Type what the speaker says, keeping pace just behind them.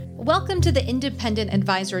Welcome to the Independent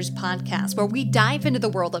Advisors Podcast, where we dive into the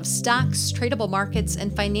world of stocks, tradable markets,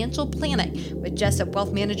 and financial planning with Jessup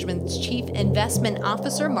Wealth Management's Chief Investment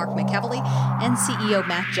Officer, Mark McEvely, and CEO,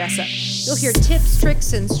 Matt Jessup. You'll hear tips,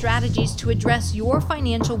 tricks, and strategies to address your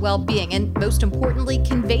financial well-being and, most importantly,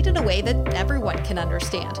 conveyed in a way that everyone can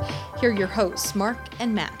understand. Here are your hosts, Mark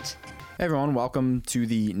and Matt. Hey everyone, welcome to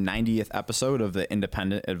the 90th episode of the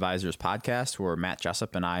Independent Advisors Podcast, where Matt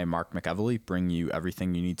Jessup and I, Mark McEvely, bring you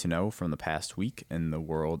everything you need to know from the past week in the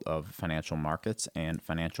world of financial markets and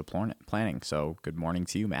financial planning. So good morning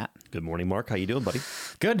to you, Matt. Good morning, Mark. How you doing, buddy?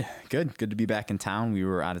 Good to be back in town. We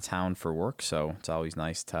were out of town for work, so it's always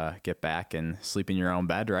nice to get back and sleep in your own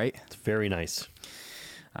bed, right? It's very nice.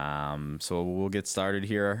 So we'll get started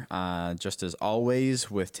here, just as always,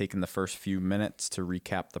 with taking the first few minutes to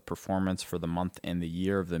recap the performance for the month and the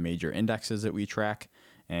year of the major indexes that we track.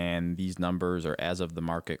 And these numbers are as of the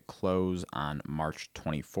market close on March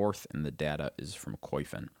 24th, and the data is from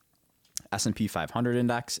Koifin. S&P 500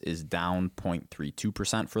 index is down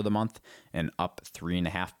 0.32% for the month and up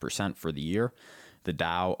 3.5% for the year. The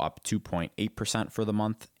Dow up 2.8% for the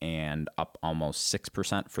month and up almost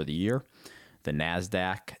 6% for the year. The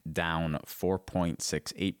NASDAQ down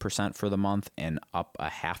 4.68% for the month and up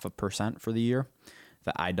 0.5% for the year.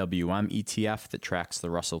 The IWM ETF that tracks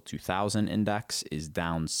the Russell 2000 index is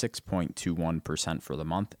down 6.21% for the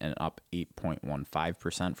month and up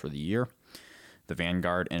 8.15% for the year. The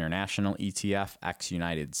Vanguard International ETF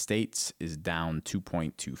ex-United States is down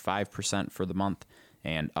 2.25% for the month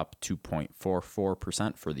and up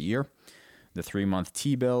 2.44% for the year. The 3-month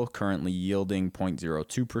T-bill currently yielding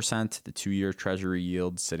 0.02%, the 2-year Treasury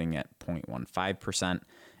yield sitting at 0.15%,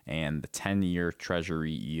 and the 10-year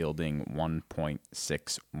Treasury yielding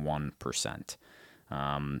 1.61%.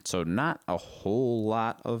 So not a whole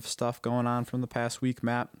lot of stuff going on from the past week,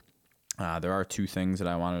 Matt. There are two things that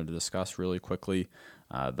I wanted to discuss really quickly.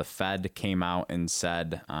 The Fed came out and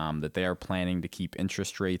said that they are planning to keep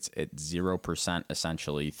interest rates at 0%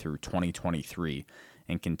 essentially through 2023.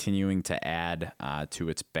 And continuing to add to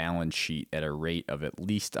its balance sheet at a rate of at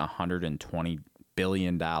least $120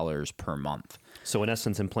 billion per month. So in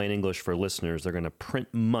essence, in plain English for listeners, they're going to print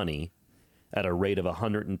money at a rate of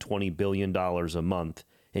 $120 billion a month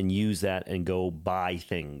and use that and go buy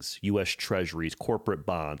things, U.S. Treasuries, corporate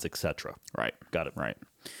bonds, etc. Right. Got it. Right.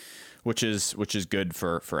 Which is good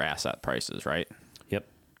for asset prices, right? Yep.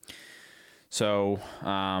 So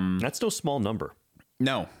that's no small number.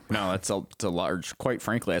 No, it's a large, quite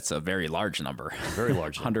frankly, it's a very large number. Very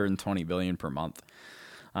large number. $120 billion per month.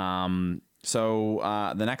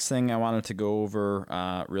 So the next thing I wanted to go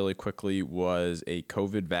over really quickly was a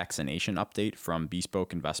COVID vaccination update from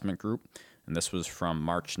Bespoke Investment Group, and this was from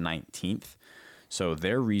March 19th. So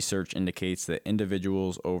their research indicates that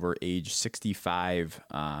individuals over age 65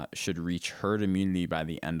 should reach herd immunity by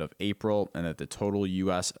the end of April, and that the total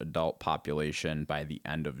U.S. adult population by the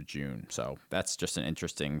end of June. So that's just an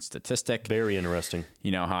interesting statistic. Very interesting.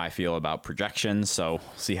 You know how I feel about projections, so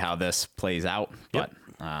see how this plays out. Yep.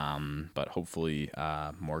 But hopefully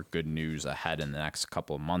more good news ahead in the next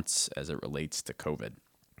couple of months as it relates to COVID.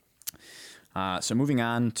 So moving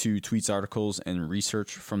on to tweets, articles, and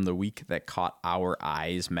research from the week that caught our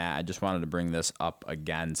eyes. Matt, I just wanted to bring this up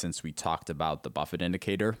again since we talked about the Buffett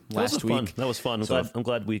indicator last week. That was fun. I'm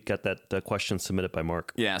glad we got that question submitted by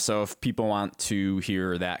Mark. Yeah, so if people want to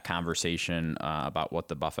hear that conversation about what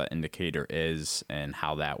the Buffett indicator is and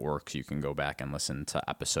how that works, you can go back and listen to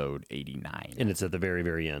episode 89. And it's at the very,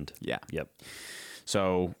 very end. Yeah. Yep.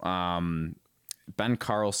 So Ben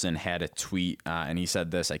Carlson had a tweet, and he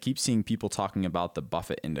said this: I keep seeing people talking about the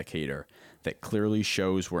Buffett indicator that clearly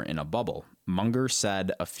shows we're in a bubble. Munger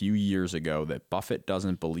said a few years ago that Buffett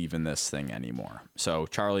doesn't believe in this thing anymore. So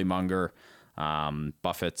Charlie Munger,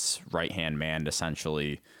 Buffett's right-hand man,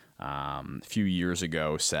 essentially, a few years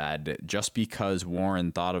ago said, just because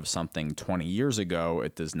Warren thought of something 20 years ago,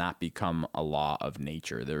 it does not become a law of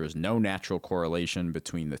nature. There is no natural correlation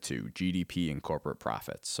between the two, GDP and corporate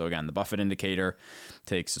profits. So again, the Buffett indicator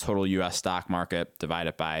takes the total U.S. stock market, divide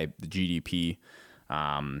it by the GDP,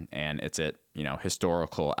 and it's at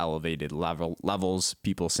historical elevated levels.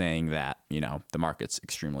 People saying that the market's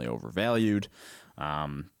extremely overvalued,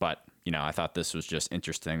 but I thought this was just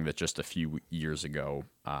interesting that just a few years ago,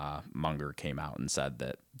 Munger came out and said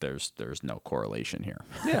that there's no correlation here.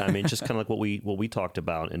 Yeah, I mean, just kind of like what we talked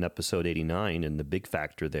about in episode 89, and the big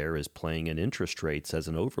factor there is playing in interest rates as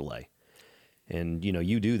an overlay. And,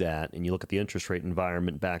 you do that, and you look at the interest rate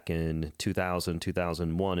environment back in 2000,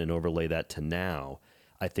 2001, and overlay that to now,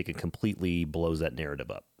 I think it completely blows that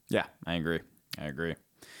narrative up. Yeah, I agree.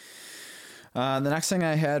 The next thing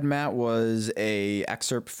I had, Matt, was a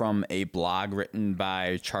excerpt from a blog written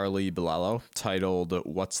by Charlie Bilello titled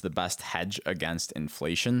 "What's the Best Hedge Against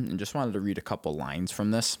Inflation?" and just wanted to read a couple lines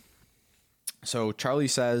from this. So Charlie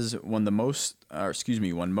says, when most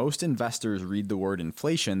investors read the word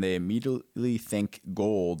inflation, they immediately think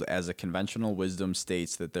gold, as a conventional wisdom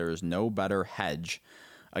states that there is no better hedge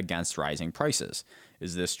against rising prices.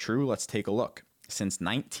 Is this true? Let's take a look. Since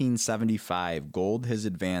 1975, gold has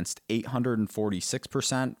advanced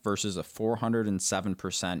 846% versus a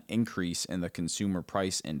 407% increase in the Consumer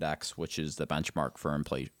Price Index, which is the benchmark for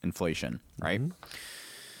inflation, right? Mm-hmm.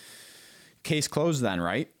 Case closed then,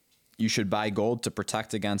 right? You should buy gold to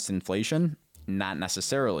protect against inflation? Not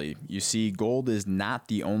necessarily. You see, gold is not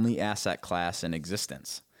the only asset class in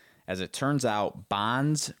existence. As it turns out,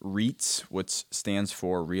 bonds, REITs, which stands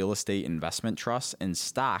for Real Estate Investment Trusts, and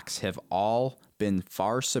stocks have all been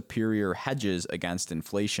far superior hedges against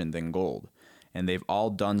inflation than gold. And they've all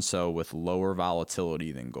done so with lower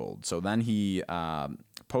volatility than gold. So then he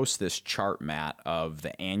posts this chart, Matt, of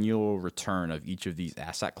the annual return of each of these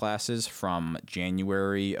asset classes from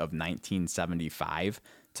January of 1975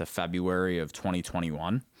 to February of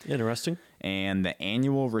 2021. Interesting. And the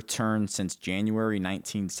annual return since January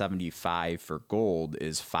 1975 for gold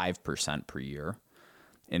is 5% per year.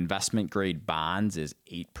 Investment grade bonds is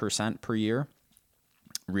 8% per year.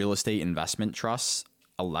 Real estate investment trusts,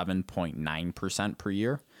 11.9% per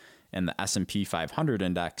year. And the S&P 500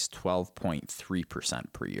 index,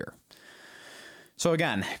 12.3% per year. So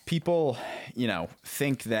again, people,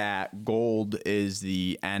 think that gold is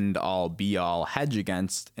the end-all, be-all hedge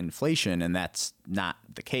against inflation, and that's not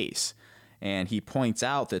the case. And he points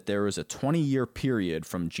out that there was a 20-year period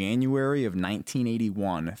from January of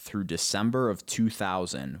 1981 through December of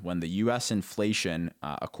 2000 when the U.S. inflation,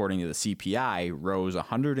 according to the CPI, rose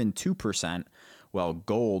 102%, while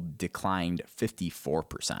gold declined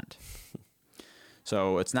 54%.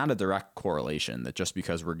 So it's not a direct correlation that just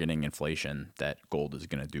because we're getting inflation that gold is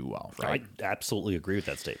going to do well, right? I absolutely agree with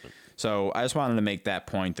that statement. So I just wanted to make that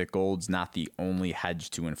point that gold's not the only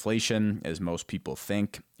hedge to inflation, as most people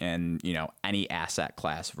think. And, any asset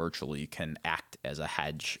class virtually can act as a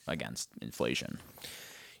hedge against inflation.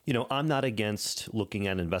 I'm not against looking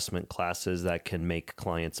at investment classes that can make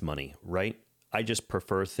clients money, right? I just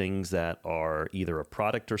prefer things that are either a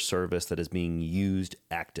product or service that is being used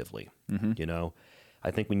actively. Mm-hmm. I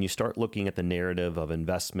think when you start looking at the narrative of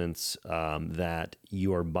investments that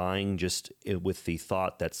you are buying just with the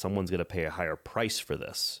thought that someone's going to pay a higher price for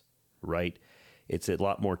this, right? It's a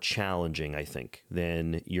lot more challenging, I think,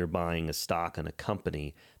 than you're buying a stock in a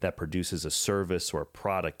company that produces a service or a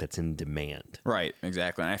product that's in demand. Right,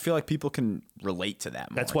 exactly. And I feel like people can relate to that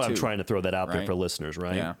more. That's why I'm trying to throw that out right? there for listeners,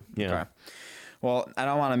 right? Yeah. Okay. Well, I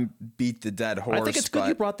don't want to beat the dead horse. I think it's good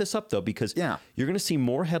you brought this up, though, because you're going to see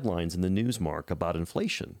more headlines in the news, Mark, about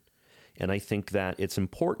inflation. And I think that it's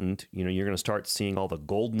important, you're going to start seeing all the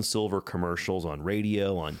gold and silver commercials on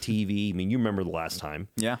radio, on TV. I mean, you remember the last time.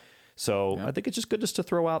 Yeah. So I think it's just good just to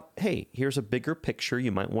throw out, hey, here's a bigger picture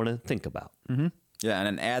you might want to think about. Mm-hmm. Yeah, and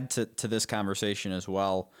an add to this conversation as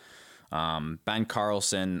well. Ben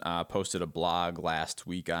Carlson posted a blog last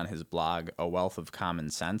week on his blog, A Wealth of Common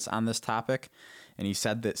Sense, on this topic. And he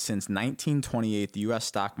said that since 1928, the U.S.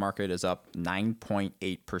 stock market is up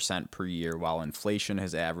 9.8% per year, while inflation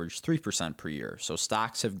has averaged 3% per year. So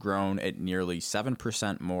stocks have grown at nearly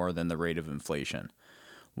 7% more than the rate of inflation.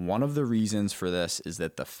 One of the reasons for this is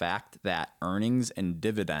that the fact that earnings and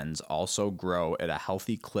dividends also grow at a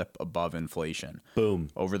healthy clip above inflation. Boom.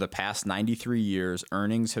 Over the past 93 years,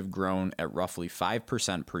 earnings have grown at roughly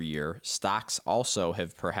 5% per year. Stocks also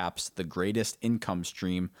have perhaps the greatest income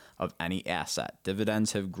stream of any asset.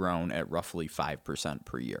 Dividends have grown at roughly 5%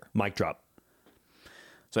 per year. Mic drop.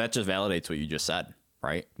 So that just validates what you just said,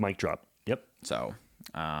 right? Mic drop. Yep. So,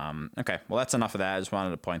 okay. Well, that's enough of that. I just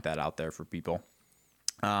wanted to point that out there for people.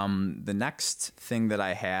 The next thing that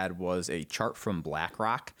I had was a chart from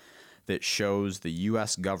BlackRock that shows the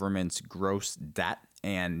U.S. government's gross debt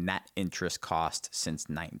and net interest cost since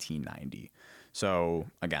 1990. So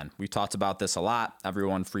again, we talked about this a lot.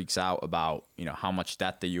 Everyone freaks out about, how much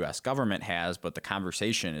debt the U.S. government has, but the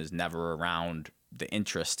conversation is never around the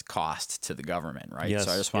interest cost to the government, right? Yes,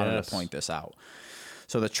 so I just wanted to point this out.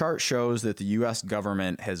 So the chart shows that the U.S.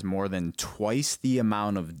 government has more than twice the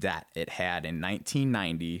amount of debt it had in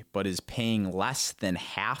 1990, but is paying less than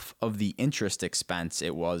half of the interest expense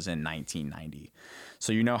it was in 1990.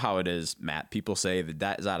 So you know how it is, Matt. People say the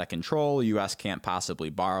debt is out of control. The U.S. can't possibly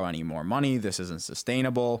borrow any more money. This isn't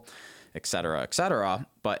sustainable, et cetera, et cetera.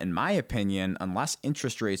 But in my opinion, unless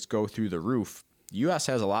interest rates go through the roof, the U.S.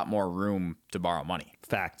 has a lot more room to borrow money.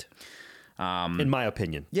 Fact. In my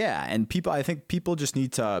opinion. Yeah, and I think people just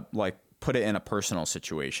need to like put it in a personal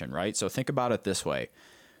situation, right? So think about it this way.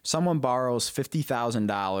 Someone borrows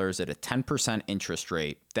 $50,000 at a 10% interest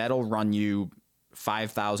rate. That'll run you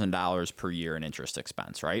 $5,000 per year in interest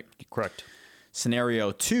expense, right? Correct.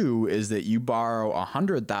 Scenario 2 is that you borrow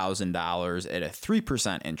 $100,000 at a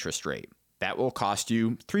 3% interest rate. That will cost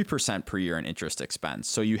you 3% per year in interest expense.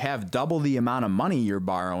 So you have double the amount of money you're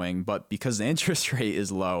borrowing, but because the interest rate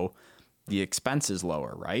is low, the expense is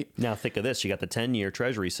lower, right? Now think of this. You got the 10-year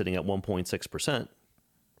treasury sitting at 1.6%,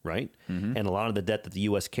 right? Mm-hmm. And a lot of the debt that the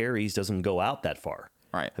U.S. carries doesn't go out that far.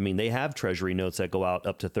 Right. I mean, they have treasury notes that go out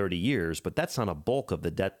up to 30 years, but that's not a bulk of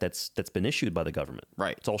the debt that's been issued by the government.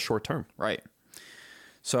 Right. It's all short term. Right.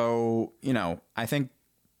 So, I think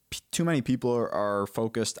too many people are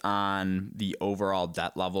focused on the overall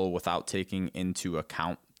debt level without taking into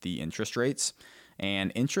account the interest rates.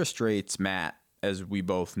 And interest rates, Matt, as we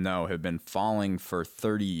both know, have been falling for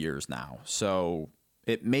 30 years now. So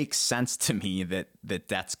it makes sense to me that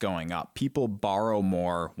that's going up. People borrow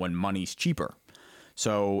more when money's cheaper.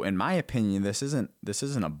 So in my opinion, this isn't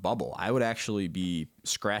a bubble. I would actually be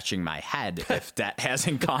scratching my head if that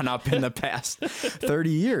hasn't gone up in the past 30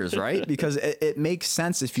 years, right? Because it makes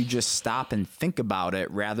sense if you just stop and think about it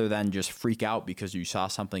rather than just freak out because you saw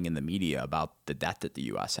something in the media about the debt that the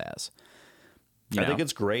U.S. has. I think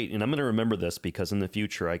it's great. And I'm going to remember this because in the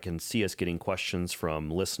future, I can see us getting questions from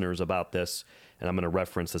listeners about this. And I'm going to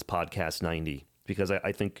reference this podcast 90 because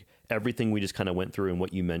I think everything we just kind of went through and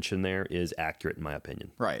what you mentioned there is accurate in my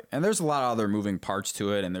opinion. Right. And there's a lot of other moving parts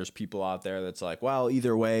to it. And there's people out there that's like, well,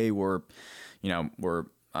 either way, we're the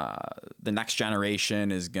next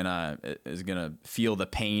generation is gonna feel the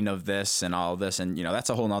pain of this and all of this. And, that's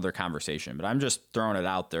a whole nother conversation. But I'm just throwing it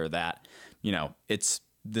out there that,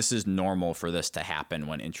 this is normal for this to happen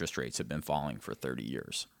when interest rates have been falling for 30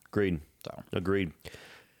 years. Agreed.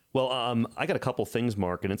 Well, I got a couple things,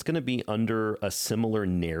 Mark, and it's going to be under a similar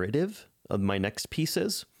narrative of my next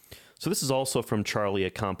pieces. So this is also from Charlie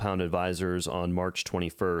at Compound Advisors on March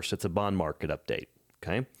 21st. It's a bond market update,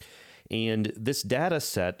 okay? And this data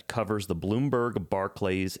set covers the Bloomberg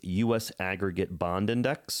Barclays U.S. Aggregate Bond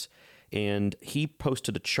Index. And he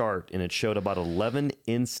posted a chart, and it showed about 11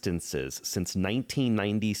 instances since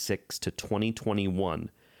 1996 to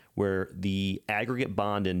 2021 where the aggregate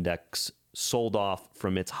bond index sold off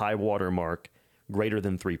from its high water mark greater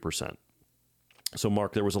than 3%. So,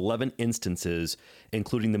 Mark, there was 11 instances,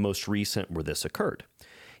 including the most recent, where this occurred.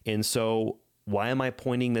 And so why am I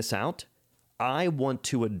pointing this out? I want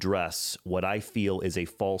to address what I feel is a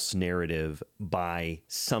false narrative by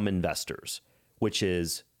some investors, which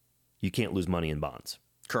is you can't lose money in bonds.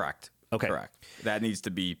 Correct. Okay. Correct. That needs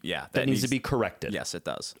to be, That needs to be corrected. Yes, it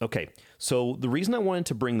does. Okay. So the reason I wanted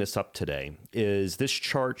to bring this up today is this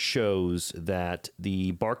chart shows that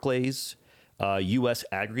the Barclays U.S.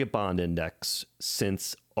 Aggregate Bond Index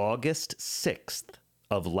since August 6th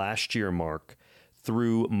of last year, Mark,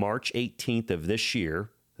 through March 18th of this year,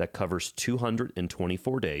 that covers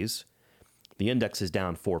 224 days, the index is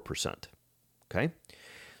down 4%. Okay.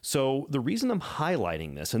 So the reason I'm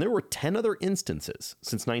highlighting this, and there were 10 other instances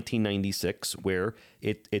since 1996 where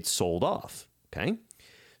it sold off, okay?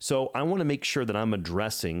 So I want to make sure that I'm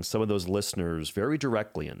addressing some of those listeners very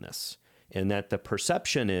directly in this, and that the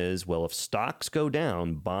perception is, well, if stocks go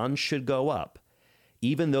down, bonds should go up.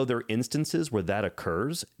 Even though there are instances where that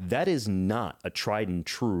occurs, that is not a tried and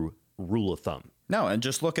true rule of thumb. No, and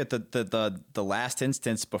just look at the last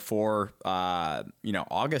instance before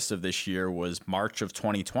August of this year was March of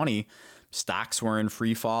 2020. Stocks were in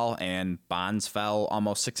free fall and bonds fell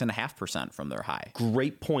almost 6.5% from their high.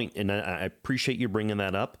 Great point, and I appreciate you bringing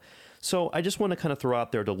that up. So I just want to kind of throw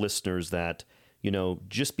out there to listeners that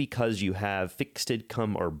just because you have fixed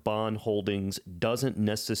income or bond holdings doesn't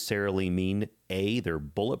necessarily mean A, they're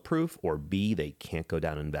bulletproof, or B, they can't go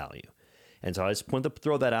down in value. And so I just wanted to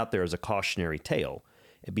throw that out there as a cautionary tale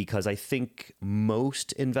because I think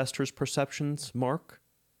most investors' perceptions, Mark,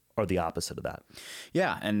 are the opposite of that.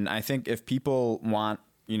 Yeah, and I think if people want,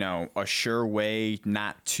 a sure way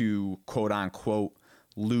not to, quote unquote,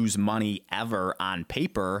 lose money ever on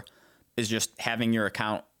paper is just having your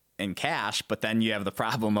account in cash, but then you have the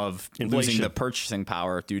problem of losing the purchasing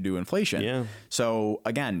power due to inflation. Yeah. So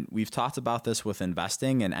again, we've talked about this with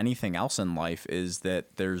investing and anything else in life is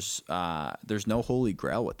that there's no holy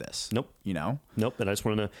grail with this. Nope. Nope. And I just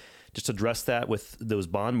wanted to just address that with those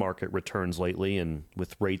bond market returns lately and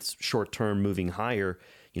with rates short term moving higher.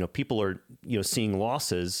 People are seeing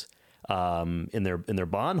losses in their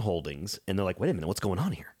bond holdings, and they're like, wait a minute, what's going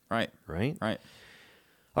on here? Right. Right.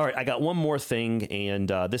 All right, I got one more thing, and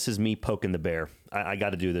this is me poking the bear. I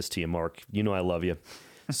got to do this to you, Mark. You know I love you.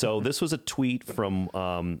 So this was a tweet from,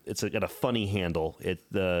 it's got a funny handle.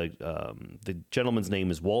 The gentleman's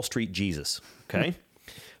name is Wall Street Jesus, okay?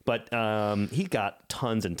 But he got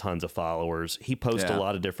tons and tons of followers. He posts a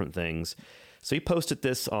lot of different things. So he posted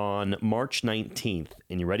this on March 19th,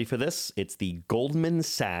 and you ready for this? It's the Goldman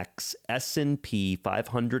Sachs S&P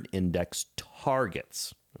 500 Index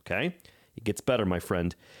targets, okay? It gets better, my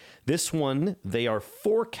friend. This one, they are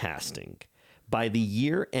forecasting by the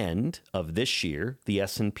year end of this year, the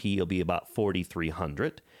S&P will be about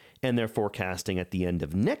 4,300, and they're forecasting at the end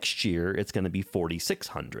of next year, it's going to be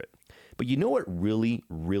 4,600. But you know what really,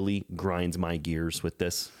 really grinds my gears with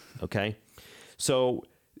this, okay? So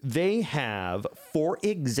they have, for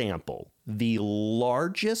example, the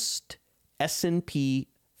largest S&P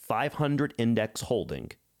 500 index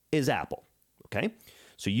holding is Apple, okay?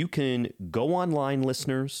 So you can go online,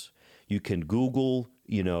 listeners. You can Google,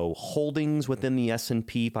 holdings within the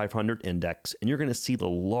S&P 500 index, and you're going to see the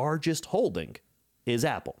largest holding is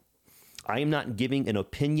Apple. I am not giving an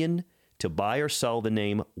opinion to buy or sell the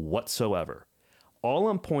name whatsoever. All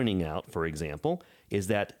I'm pointing out, for example, is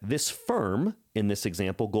that this firm, in this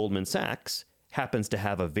example, Goldman Sachs, happens to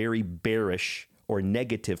have a very bearish or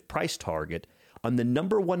negative price target on the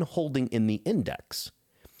number one holding in the index.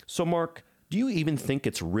 So, Mark, do you even think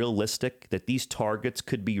it's realistic that these targets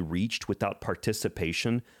could be reached without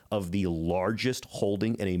participation of the largest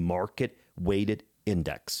holding in a market-weighted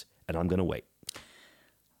index? And I'm going to wait.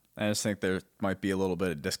 I just think there might be a little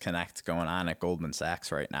bit of disconnect going on at Goldman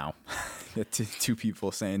Sachs right now. Two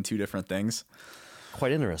people saying two different things.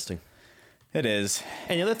 Quite interesting. It is.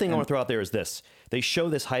 And the other thing I want to throw out there is this. They show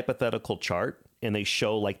this hypothetical chart, and they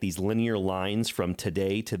show like these linear lines from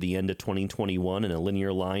today to the end of 2021 and a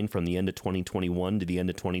linear line from the end of 2021 to the end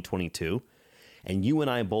of 2022. And you and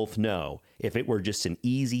I both know if it were just an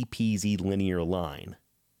easy peasy linear line,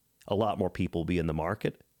 a lot more people would be in the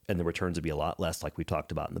market and the returns would be a lot less like we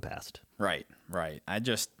talked about in the past. Right. I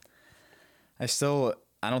don't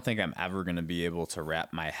think I'm ever going to be able to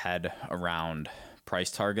wrap my head around price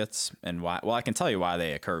targets and why. Well, I can tell you why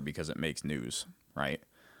they occur because it makes news, right?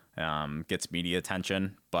 Gets media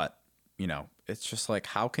attention, but it's just like,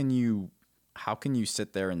 how can you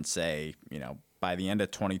sit there and say, by the end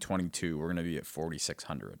of 2022, we're going to be at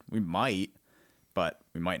 4,600. We might, but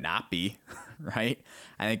we might not be, right?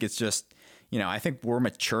 I think it's just, I think we're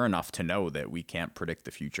mature enough to know that we can't predict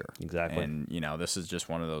the future. Exactly. And, this is just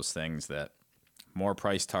one of those things that more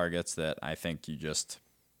price targets that I think you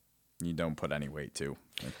don't put any weight to.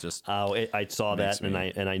 It just I saw that and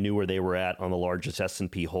I knew where they were at on the largest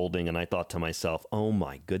S&P holding, and I thought to myself, oh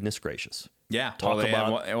my goodness gracious. Yeah. Talk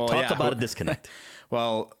about a disconnect.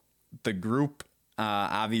 Well, the group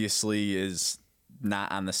obviously is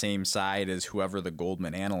not on the same side as whoever the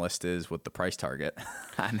Goldman analyst is with the price target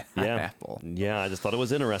on Apple. Yeah, I just thought it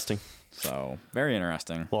was interesting. So, very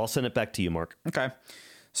interesting. Well, I'll send it back to you, Mark. Okay.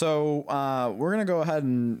 So we're going to go ahead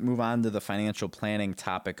and move on to the financial planning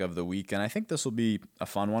topic of the week. And I think this will be a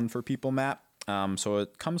fun one for people, Matt. So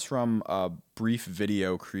it comes from a brief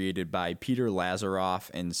video created by Peter Lazaroff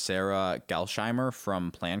and Sarah Gelsheimer from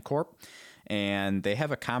PlanCorp. And they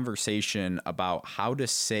have a conversation about how to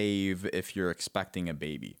save if you're expecting a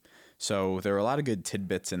baby. So there are a lot of good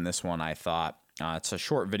tidbits in this one, I thought. It's a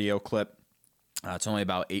short video clip. It's only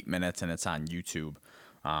about 8 minutes, and it's on YouTube.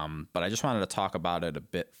 But I just wanted to talk about it a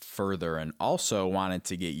bit further and also wanted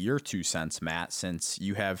to get your 2 cents, Matt, since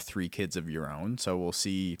you have 3 kids of your own. So we'll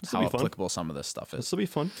see how applicable some of this stuff is. This will be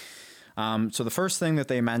fun. So the first thing that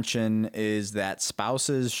they mention is that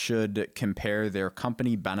spouses should compare their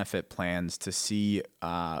company benefit plans to see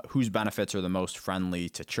whose benefits are the most friendly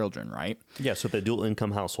to children, right? Yeah, so the dual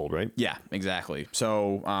income household, right? Yeah, exactly.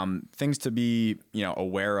 So things to be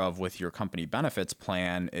aware of with your company benefits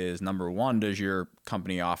plan is, number one, does your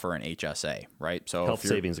company offer an HSA, right? So health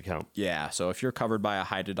savings account. Yeah, so if you're covered by a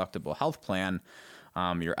high deductible health plan,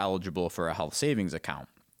 you're eligible for a health savings account.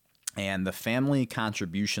 And the family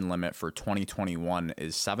contribution limit for 2021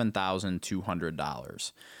 is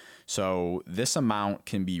 $7,200. So this amount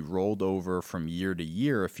can be rolled over from year to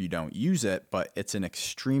year if you don't use it, but it's an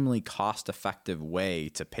extremely cost-effective way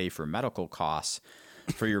to pay for medical costs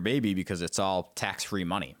for your baby because it's all tax-free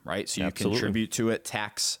money, right? So you contribute to it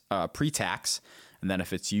pre-tax, And then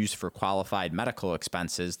if it's used for qualified medical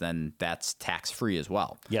expenses, then that's tax-free as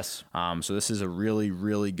well. Yes. So this is a really,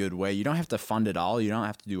 really good way. You don't have to fund it all. You don't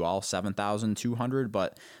have to do all $7,200,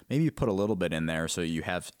 but maybe you put a little bit in there so you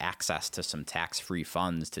have access to some tax-free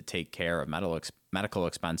funds to take care of medical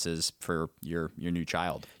expenses for your new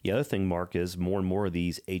child. The other thing, Mark, is more and more of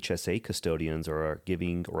these HSA custodians are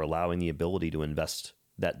giving or allowing the ability to invest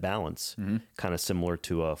that balance, kind of similar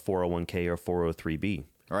to a 401k or 403b.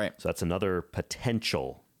 Right. So that's another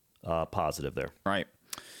potential positive there. Right.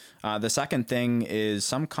 The second thing is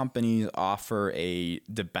some companies offer a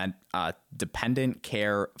dependent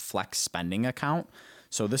care flex spending account.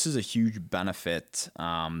 So this is a huge benefit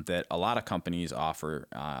that a lot of companies offer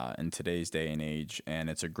in today's day and age, and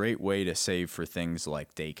it's a great way to save for things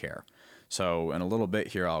like daycare. So in a little bit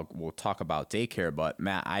here, we'll talk about daycare, but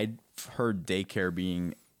Matt, I've heard daycare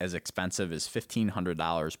being as expensive as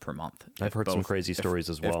 $1,500 per month. I've heard some crazy stories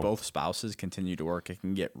as well. If both spouses continue to work, it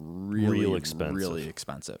can get really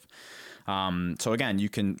expensive. So again, you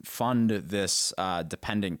can fund this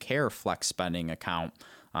dependent care flex spending account,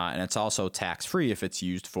 and it's also tax-free if it's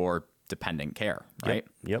used for dependent care, right?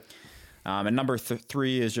 Yep. And number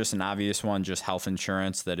 3 is just an obvious one, just health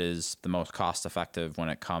insurance that is the most cost-effective when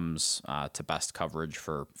it comes to best coverage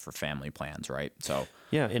for family plans, right? So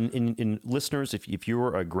yeah, and listeners, if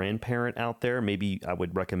you're a grandparent out there, maybe I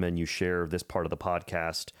would recommend you share this part of the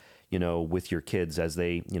podcast, with your kids as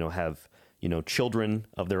they, have, children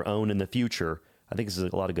of their own in the future. I think this is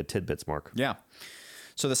a lot of good tidbits, Mark. Yeah.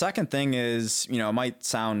 So the second thing is, it might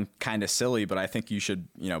sound kind of silly, but I think you should,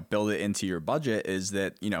 build it into your budget is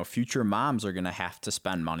that, future moms are going to have to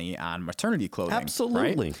spend money on maternity clothing.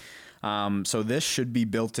 Absolutely. Right? So this should be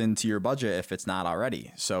built into your budget if it's not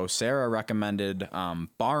already. So Sarah recommended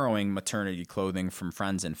borrowing maternity clothing from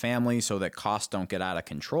friends and family so that costs don't get out of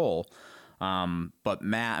control. But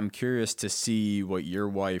Matt, I'm curious to see what your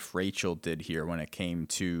wife Rachel did here when it came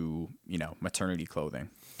to, maternity clothing.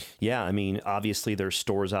 Yeah, I mean, obviously there's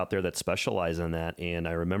stores out there that specialize in that. And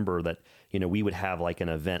I remember that, we would have like an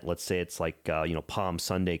event, let's say it's like, Palm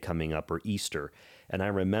Sunday coming up or Easter. And I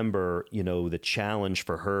remember, the challenge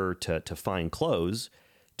for her to find clothes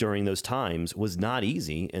during those times was not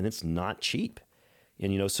easy and it's not cheap.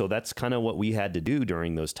 And, so that's kind of what we had to do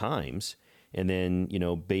during those times. And then,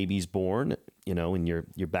 baby's born, and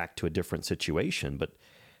you're back to a different situation. But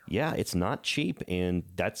yeah, it's not cheap. And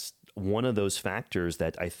that's one of those factors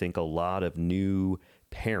that I think a lot of new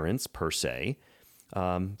parents, per se,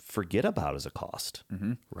 forget about as a cost,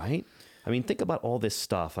 right? I mean, think about all this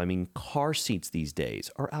stuff. I mean, car seats these days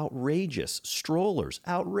are outrageous. Strollers,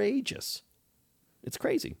 outrageous. It's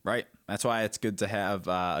crazy. Right. That's why it's good to have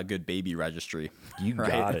a good baby registry. You right?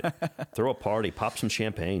 got it. Throw a party, pop some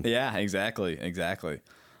champagne. Yeah, exactly.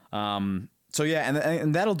 So yeah,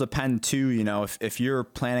 and that'll depend too, if you're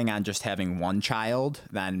planning on just having one child,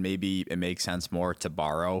 then maybe it makes sense more to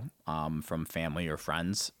borrow from family or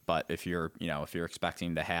friends. But if you're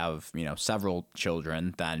expecting to have, several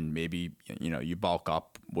children, then maybe, you bulk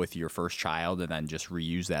up with your first child and then just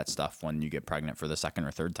reuse that stuff when you get pregnant for the second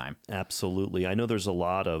or third time. Absolutely. I know there's a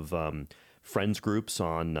lot of friends groups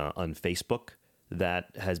on Facebook that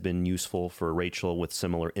has been useful for Rachel with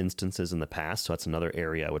similar instances in the past. So that's another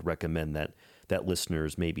area I would recommend that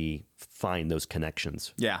listeners maybe find those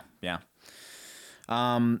connections. Yeah.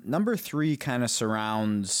 Number 3 kind of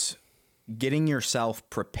surrounds getting yourself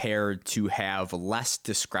prepared to have less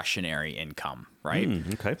discretionary income, right?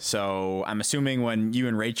 Okay. So I'm assuming when you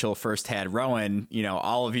and Rachel first had Rowan,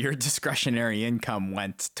 all of your discretionary income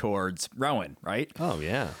went towards Rowan, right? Oh,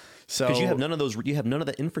 yeah. So because you have none of those, you have none of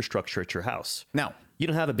the infrastructure at your house. No, you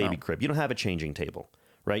don't have a baby crib. You don't have a changing table,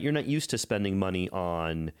 right? You're not used to spending money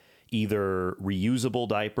on either reusable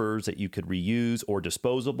diapers that you could reuse or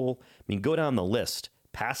disposable. I mean, go down the list.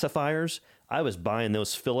 Pacifiers. I was buying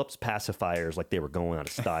those Philips pacifiers like they were going out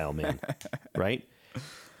of style, man. Right?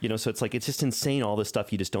 So it's like, it's just insane. All this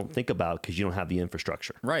stuff you just don't think about because you don't have the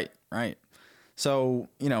infrastructure. Right. So,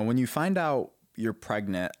 when you find out you're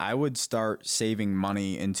pregnant, I would start saving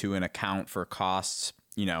money into an account for costs,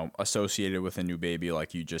 associated with a new baby,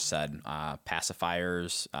 like you just said,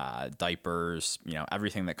 pacifiers, diapers,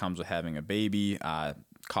 everything that comes with having a baby,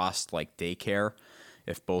 costs like daycare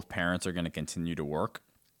if both parents are going to continue to work.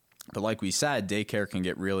 But like we said, daycare can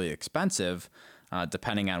get really expensive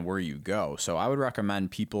depending on where you go. So I would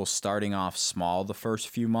recommend people starting off small the first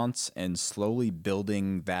few months and slowly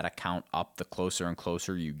building that account up the closer and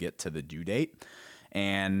closer you get to the due date.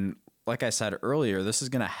 And like I said earlier, this is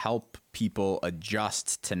going to help people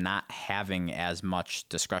adjust to not having as much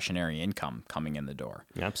discretionary income coming in the door.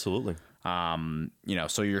 Absolutely.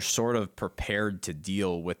 So you're sort of prepared to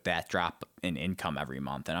deal with that drop in income every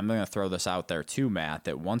month. And I'm going to throw this out there too, Matt,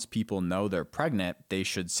 that once people know they're pregnant, they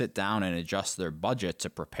should sit down and adjust their budget to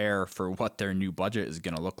prepare for what their new budget is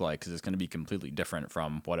going to look like, because it's going to be completely different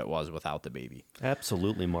from what it was without the baby.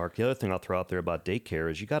 Absolutely, Mark. The other thing I'll throw out there about daycare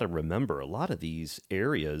is you got to remember a lot of these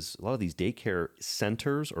areas, a lot of these daycare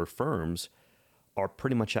centers or firms are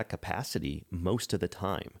pretty much at capacity most of the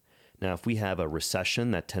time. Now, if we have a recession,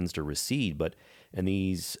 that tends to recede, but in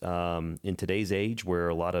today's age where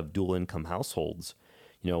a lot of dual income households,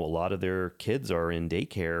 a lot of their kids are in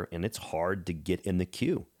daycare and it's hard to get in the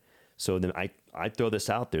queue. So then I throw this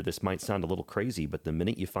out there. This might sound a little crazy, but the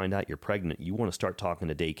minute you find out you're pregnant, you want to start talking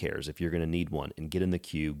to daycares if you're going to need one and get in the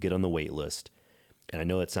queue, get on the wait list. And I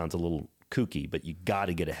know that sounds a little kooky, but you got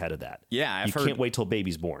to get ahead of that. Yeah, you can't wait till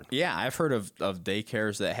baby's born. Yeah, I've heard of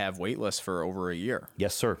daycares that have wait lists for over a year.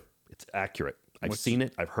 Yes, sir. It's accurate. I've seen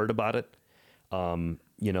it. I've heard about it.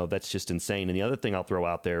 That's just insane. And the other thing I'll throw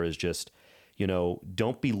out there is just,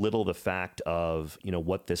 don't belittle the fact of,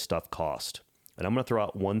 what this stuff cost. And I'm going to throw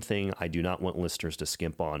out one thing I do not want listeners to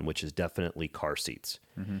skimp on, which is definitely car seats.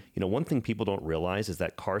 Mm-hmm. One thing people don't realize is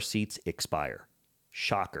that car seats expire.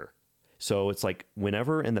 Shocker. So it's like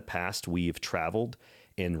whenever in the past we've traveled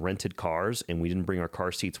and rented cars and we didn't bring our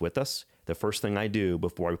car seats with us, the first thing I do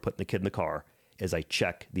before I put the kid in the car is I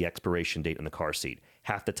check the expiration date on the car seat.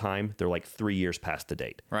 Half the time, they're like 3 years past the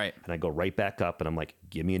date. Right. And I go right back up and I'm like,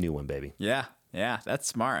 give me a new one, baby. Yeah. That's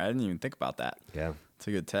smart. I didn't even think about that. Yeah. It's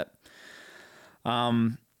a good tip.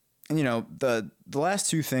 The last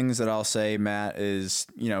two things that I'll say, Matt, is,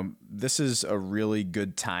 this is a really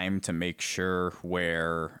good time to make sure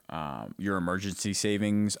where your emergency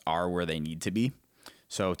savings are where they need to be.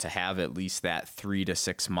 So to have at least that 3 to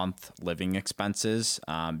 6 month living expenses,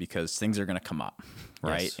 because things are going to come up,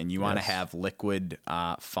 right? Yes. And you want to have liquid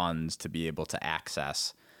funds to be able to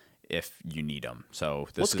access if you need them. So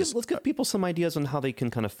let's give people some ideas on how they can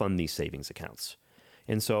kind of fund these savings accounts.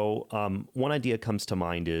 And so one idea comes to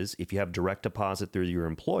mind is if you have direct deposit through your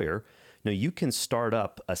employer, you can start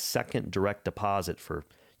up a second direct deposit for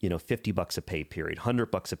 $50 a pay period,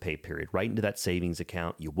 $100 a pay period, right into that savings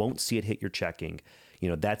account. You won't see it hit your checking.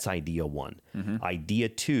 That's idea one. Mm-hmm. Idea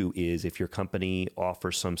two is if your company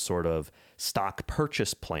offers some sort of stock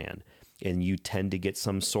purchase plan and you tend to get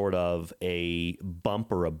some sort of a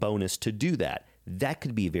bump or a bonus to do that, that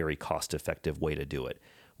could be a very cost-effective way to do it.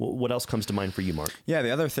 What else comes to mind for you, Mark? Yeah, the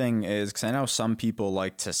other thing is, because I know some people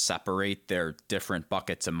like to separate their different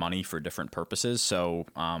buckets of money for different purposes. So,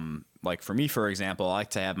 like for me, for example, I like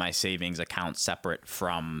to have my savings account separate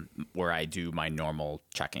from where I do my normal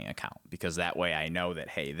checking account, because that way I know that,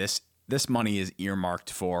 hey, this money is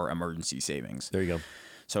earmarked for emergency savings. There you go.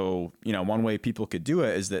 So, one way people could do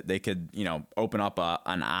it is that they could, open up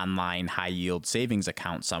an online high yield savings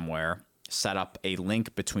account somewhere, set up a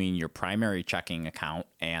link between your primary checking account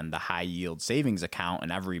and the high yield savings account. And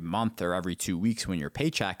every month or every 2 weeks when your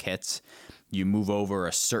paycheck hits, you move over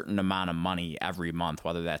a certain amount of money every month,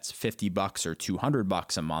 whether that's $50 or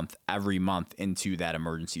 $200 a month, every month into that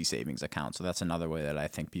emergency savings account. So that's another way that I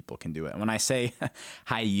think people can do it. And when I say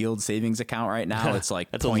high yield savings account right now, it's like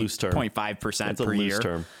that's a loose term. 0.5% per year.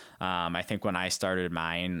 Term. I think when I started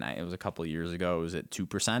mine, it was a couple of years ago, it was at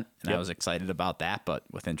 2%, and I was excited about that. But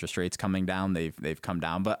with interest rates coming down, they've come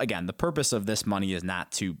down. But again, the purpose of this money is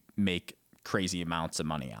not to make crazy amounts of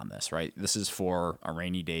money on this, right? This is for a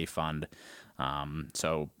rainy day fund.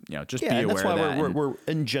 So, just be aware that's why of that. We're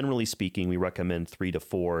and generally speaking, we recommend 3 to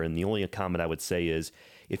 4. And the only comment I would say is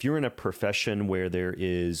if you're in a profession where there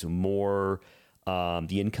is more,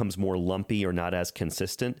 the income's more lumpy or not as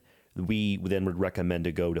consistent, we then would recommend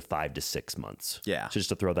to go to 5 to 6 months. Yeah. So just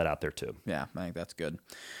to throw that out there too. Yeah, I think that's good.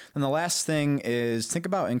 And the last thing is think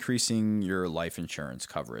about increasing your life insurance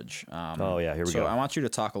coverage. Here we go. So I want you to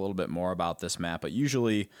talk a little bit more about this, Matt, but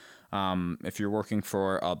usually if you're working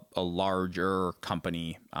for a larger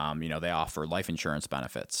company, they offer life insurance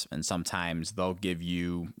benefits. And sometimes they'll give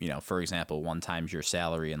you, for example, 1 times your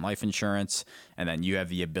salary in life insurance, and then you have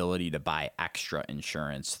the ability to buy extra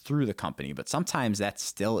insurance through the company. But sometimes that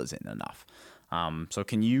still isn't enough. So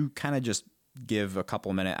can you kind of just give a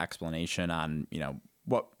couple minute explanation on,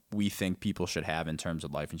 what we think people should have in terms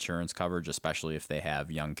of life insurance coverage, especially if they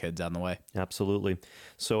have young kids on the way? Absolutely.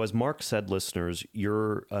 So as Mark said, listeners,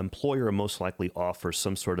 your employer most likely offers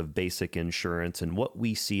some sort of basic insurance. And what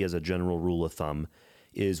we see as a general rule of thumb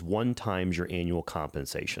is 1 times your annual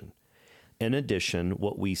compensation. In addition,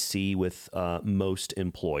 what we see with most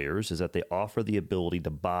employers is that they offer the ability to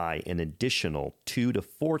buy an additional 2 to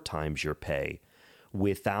 4 times your pay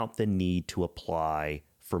without the need to apply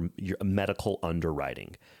for your medical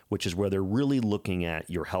underwriting, which is where they're really looking at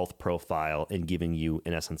your health profile and giving you,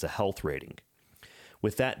 in essence, a health rating.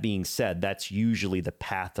 With that being said, that's usually the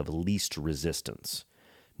path of least resistance.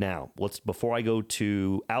 Now, before I go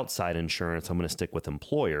to outside insurance, I'm going to stick with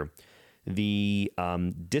employer. The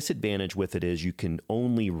disadvantage with it is you can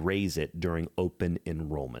only raise it during open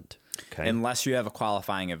enrollment. Okay? Unless you have a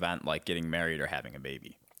qualifying event like getting married or having a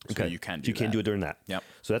baby. So you can do do it during that. Yep.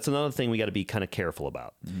 So that's another thing we got to be kind of careful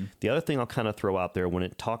about. Mm-hmm. The other thing I'll kind of throw out there when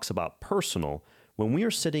it talks about personal, when we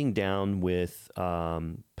are sitting down with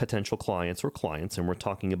potential clients and we're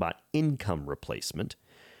talking about income replacement,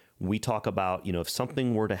 we talk about, if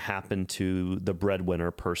something were to happen to the breadwinner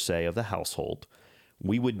per se of the household,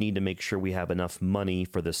 we would need to make sure we have enough money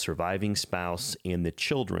for the surviving spouse and the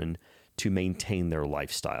children to maintain their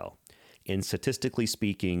lifestyle. And statistically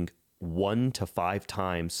speaking, 1 to 5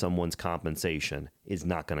 times someone's compensation is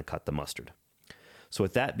not going to cut the mustard. So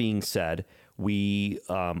with that being said,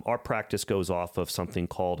 our practice goes off of something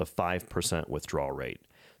called a 5% withdrawal rate.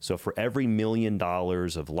 So for every $1 million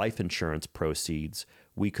of life insurance proceeds,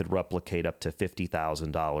 we could replicate up to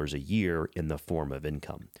 $50,000 a year in the form of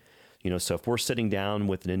income. So if we're sitting down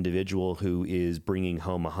with an individual who is bringing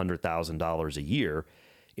home $100,000 a year,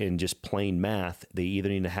 in just plain math, they either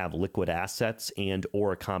need to have liquid assets and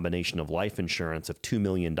or a combination of life insurance of $2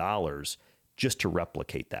 million just to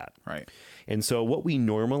replicate that. Right. And so what we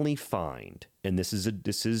normally find, and this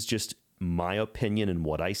is just my opinion and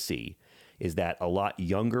what I see, is that a lot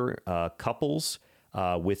younger couples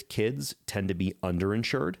with kids tend to be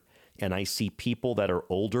underinsured. And I see people that are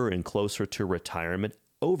older and closer to retirement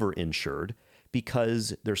overinsured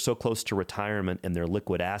because they're so close to retirement and their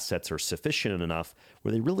liquid assets are sufficient enough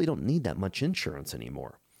where they really don't need that much insurance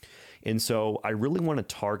anymore. And so I really want to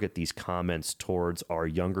target these comments towards our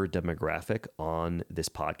younger demographic on this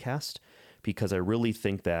podcast, because I really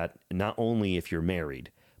think that not only if you're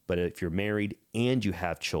married, but if you're married and you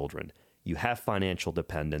have children, you have financial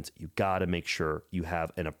dependence, you got to make sure you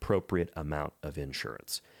have an appropriate amount of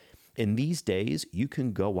insurance. In these days, you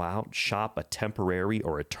can go out, shop a temporary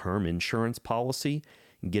or a term insurance policy,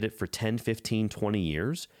 and get it for 10, 15, 20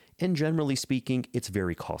 years. And generally speaking, it's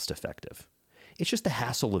very cost effective. It's just the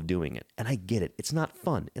hassle of doing it. And I get it. It's not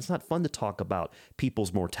fun. It's not fun to talk about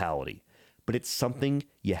people's mortality, but it's something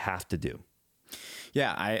you have to do.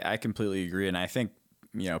 Yeah, I completely agree. And I think,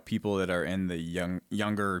 people that are in the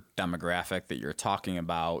younger demographic that you're talking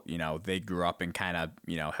about, they grew up and kind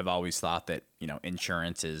of, have always thought that,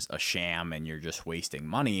 insurance is a sham and you're just wasting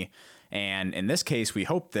money. And in this case, we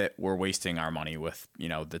hope that we're wasting our money with,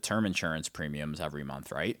 the term insurance premiums every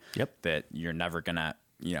month, right? Yep. That you're never going to,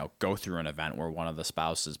 go through an event where one of the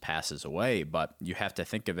spouses passes away. But you have to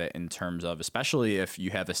think of it in terms of, especially if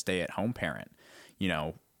you have a stay-at-home parent,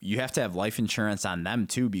 you have to have life insurance on them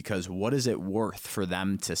too, because what is it worth for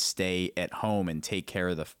them to stay at home and take care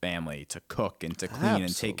of the family, to cook and to clean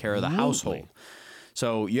and take care of the household?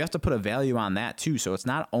 So you have to put a value on that too. So it's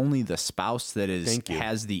not only the spouse that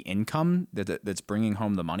has the income that's bringing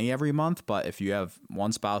home the money every month, but if you have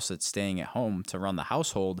one spouse that's staying at home to run the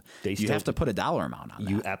household, you have to put a dollar amount on that.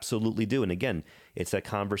 You absolutely do. And again, it's that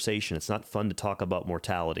conversation. It's not fun to talk about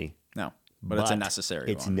mortality. No, but it's a necessary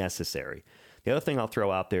one. It's necessary. The other thing I'll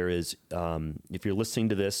throw out there is if you're listening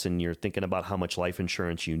to this and you're thinking about how much life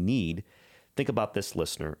insurance you need, think about this,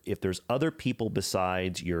 listener. If there's other people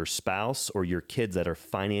besides your spouse or your kids that are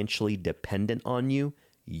financially dependent on you,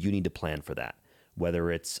 you need to plan for that.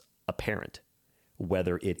 Whether it's a parent,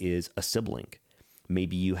 whether it is a sibling,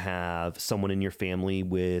 maybe you have someone in your family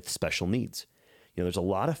with special needs. There's a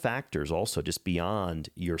lot of factors also just beyond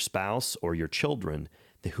your spouse or your children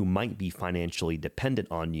who might be financially dependent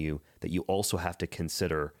on you that you also have to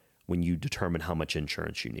consider when you determine how much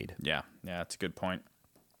insurance you need. Yeah, that's a good point.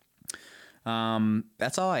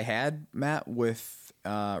 That's all I had, Matt, with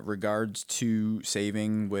regards to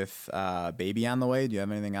saving with baby on the way. Do you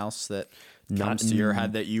have anything else that comes to your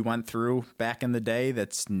head that you went through back in the day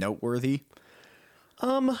that's noteworthy?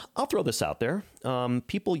 I'll throw this out there.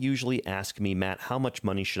 People usually ask me, Matt, how much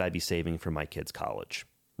money should I be saving for my kids' college,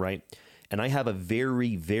 right? And I have a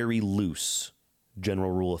very, very loose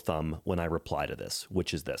general rule of thumb when I reply to this,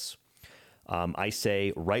 which is this. I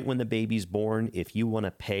say right when the baby's born, if you want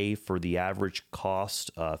to pay for the average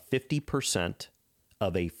cost 50%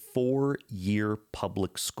 of a 4-year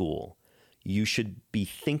public school, you should be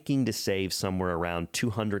thinking to save somewhere around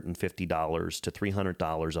 $250 to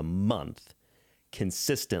 $300 a month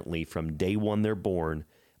consistently from day one they're born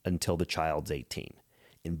until the child's 18.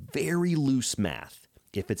 In very loose math,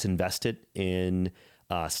 if it's invested in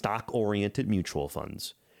stock-oriented mutual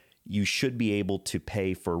funds, you should be able to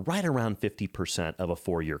pay for right around 50% of a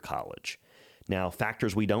 4-year college. Now,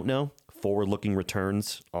 factors we don't know, forward-looking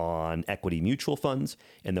returns on equity mutual funds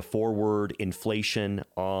and the forward inflation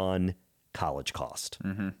on college cost.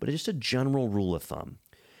 But it's just a general rule of thumb.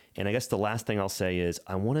 And I guess the last thing I'll say is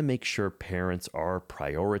I want to make sure parents are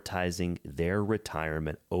prioritizing their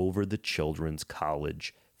retirement over the children's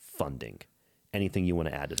college funding. Anything you want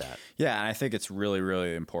to add to that? Yeah, and I think it's really,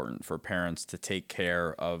 really important for parents to take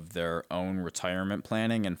care of their own retirement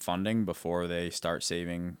planning and funding before they start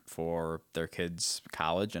saving for their kids'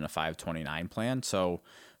 college in a 529 plan. So,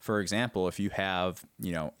 for example, if you have,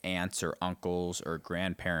 aunts or uncles or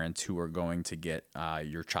grandparents who are going to get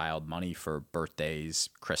your child money for birthdays,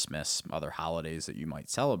 Christmas, other holidays that you might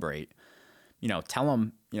celebrate, tell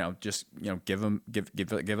them,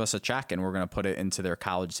 give us a check and we're going to put it into their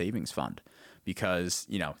college savings fund. Because,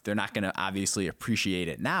 they're not going to obviously appreciate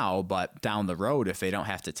it now, but down the road, if they don't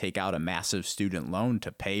have to take out a massive student loan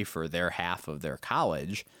to pay for their half of their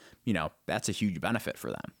college, that's a huge benefit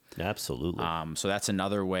for them. Absolutely. So that's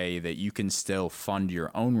another way that you can still fund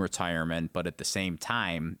your own retirement, but at the same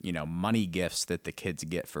time, money gifts that the kids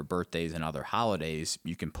get for birthdays and other holidays,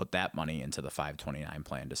 you can put that money into the 529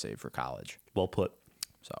 plan to save for college. Well put.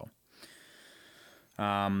 So...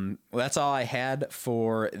 well, that's all I had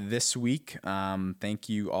for this week. Thank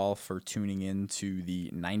you all for tuning in to the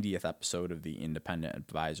 90th episode of the Independent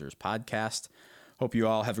Advisors podcast. Hope you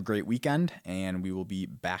all have a great weekend, and we will be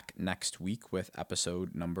back next week with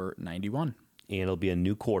episode number 91. And it'll be a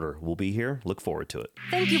new quarter. We'll be here. Look forward to it.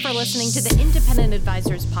 Thank you for listening to the Independent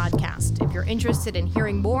Advisors podcast. If you're interested in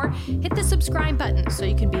hearing more, hit the subscribe button so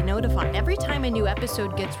you can be notified every time a new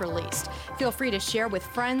episode gets released. Feel free to share with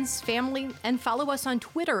friends, family, and follow us on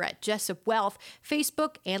Twitter at Jessup Wealth,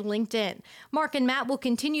 Facebook, and LinkedIn. Mark and Matt will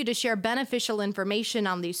continue to share beneficial information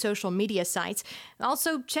on these social media sites.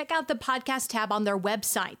 Also, check out the podcast tab on their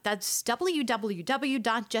website. That's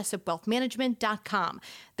www.jessupwealthmanagement.com.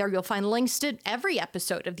 There you'll find links to every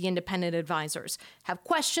episode of the Independent Advisors. Have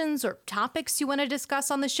questions or topics you want to discuss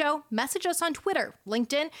on the show? Message us on Twitter,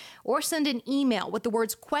 LinkedIn, or send an email with the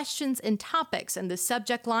words questions and topics in the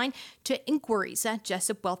subject line to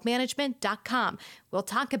inquiries@jessupwealthmanagement.com. We'll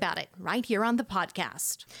talk about it right here on the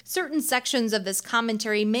podcast. Certain sections of this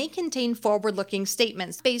commentary may contain forward-looking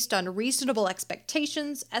statements based on reasonable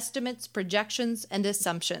expectations, estimates, projections, and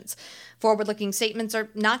assumptions. Forward-looking statements are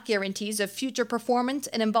not guarantees of future performance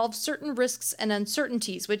and involve certain risks and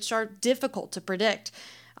uncertainties which are difficult to predict.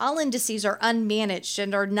 All indices are unmanaged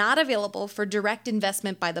and are not available for direct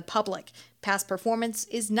investment by the public. Past performance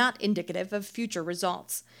is not indicative of future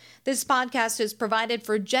results. This podcast is provided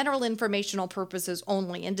for general informational purposes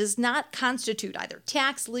only and does not constitute either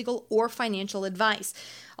tax, legal, or financial advice.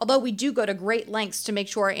 Although we do go to great lengths to make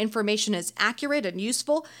sure our information is accurate and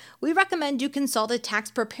useful, we recommend you consult a tax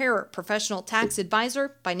preparer, professional tax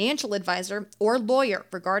advisor, financial advisor, or lawyer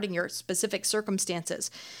regarding your specific circumstances.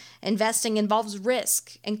 Investing involves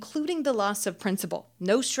risk, including the loss of principal.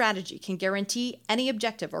 No strategy can guarantee any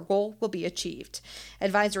objective or goal will be achieved.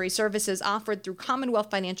 Advisory services offered through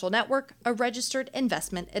Commonwealth Financial Network, a registered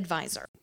investment advisor.